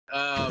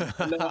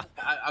I know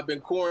I've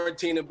been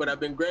quarantining, but I've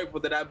been grateful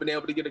that I've been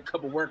able to get a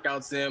couple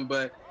workouts in.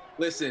 But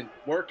listen,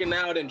 working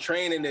out and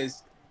training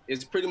is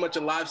pretty much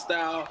a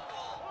lifestyle.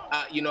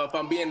 If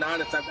I'm being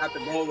honest, I've got the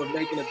goal of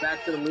making it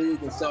back to the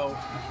league, and so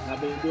I've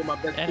been doing my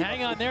best. And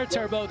hang on there,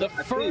 Turbo, the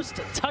first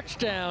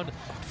touchdown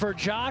for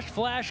Josh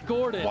Flash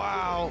Gordon.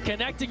 Wow.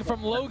 Connecting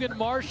from Logan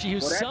Marshy, who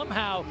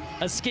somehow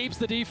escapes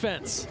the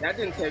defense. That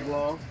didn't take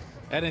long.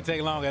 That didn't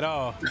take long at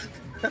all.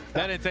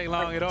 That didn't take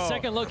long at all.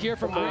 Second look here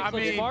from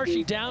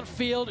Marshy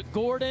downfield.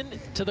 Gordon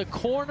to the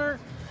corner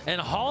and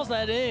hauls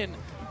that in.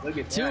 Look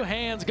at Two that.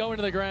 hands going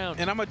to the ground.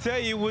 And I'm gonna tell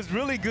you, it was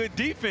really good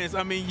defense.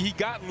 I mean, he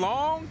got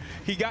long.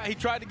 He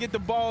tried to get the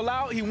ball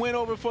out. He went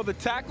over for the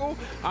tackle.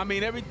 I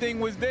mean, everything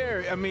was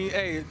there. I mean,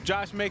 hey,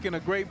 Josh making a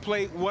great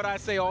play. What I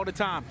say all the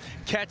time,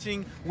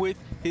 catching with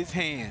his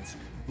hands.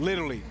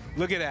 Literally,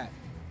 look at that.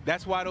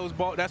 That's why those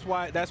balls. That's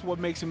what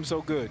makes him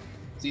so good.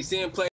 So you see him play.